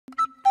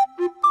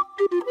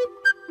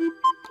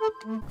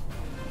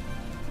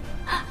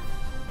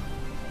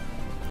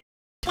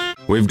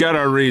We've got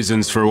our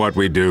reasons for what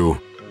we do,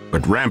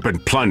 but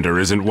rampant plunder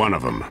isn't one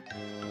of them.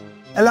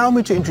 Allow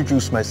me to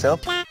introduce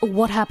myself.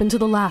 What happened to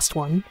the last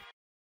one?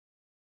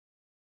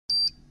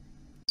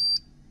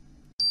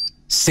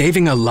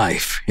 Saving a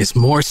life is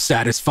more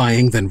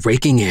satisfying than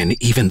raking in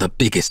even the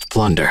biggest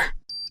plunder.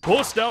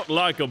 Forced out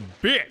like a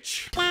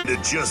bitch.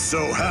 It just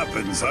so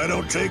happens I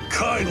don't take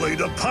kindly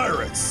to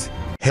pirates.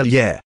 Hell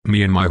yeah.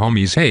 Me and my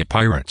homies hate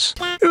pirates.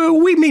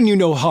 We mean you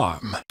no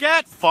harm.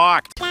 Get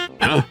fucked.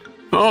 Huh?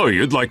 Oh,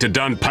 you'd like to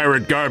don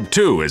pirate garb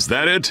too, is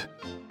that it?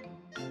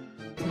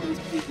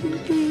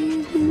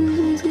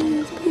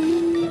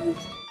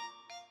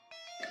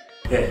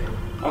 Yeah,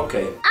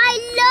 okay.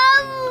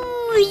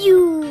 I love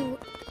you!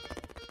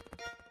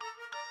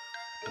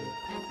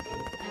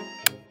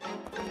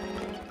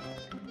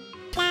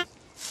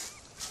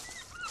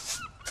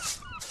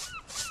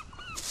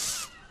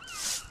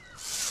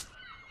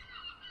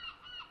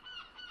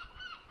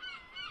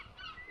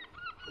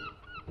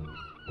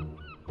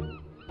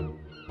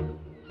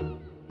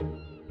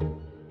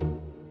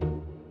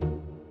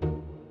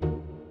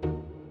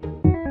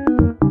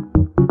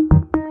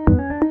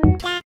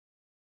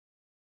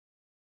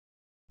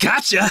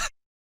 Gotcha!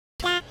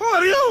 Who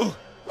are you?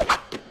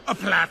 A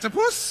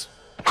platypus?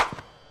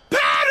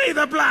 Parry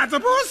the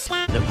platypus!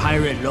 The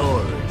pirate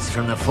lords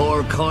from the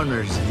four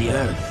corners of the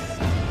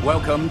earth.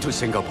 Welcome to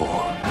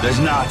Singapore. There's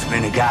not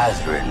been a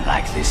gathering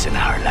like this in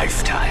our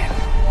lifetime.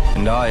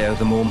 And I owe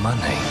them all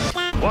money.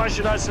 Why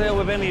should I sail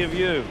with any of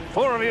you?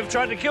 4 of you have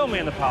tried to kill me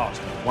in the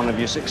past. 1 of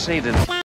you succeeded.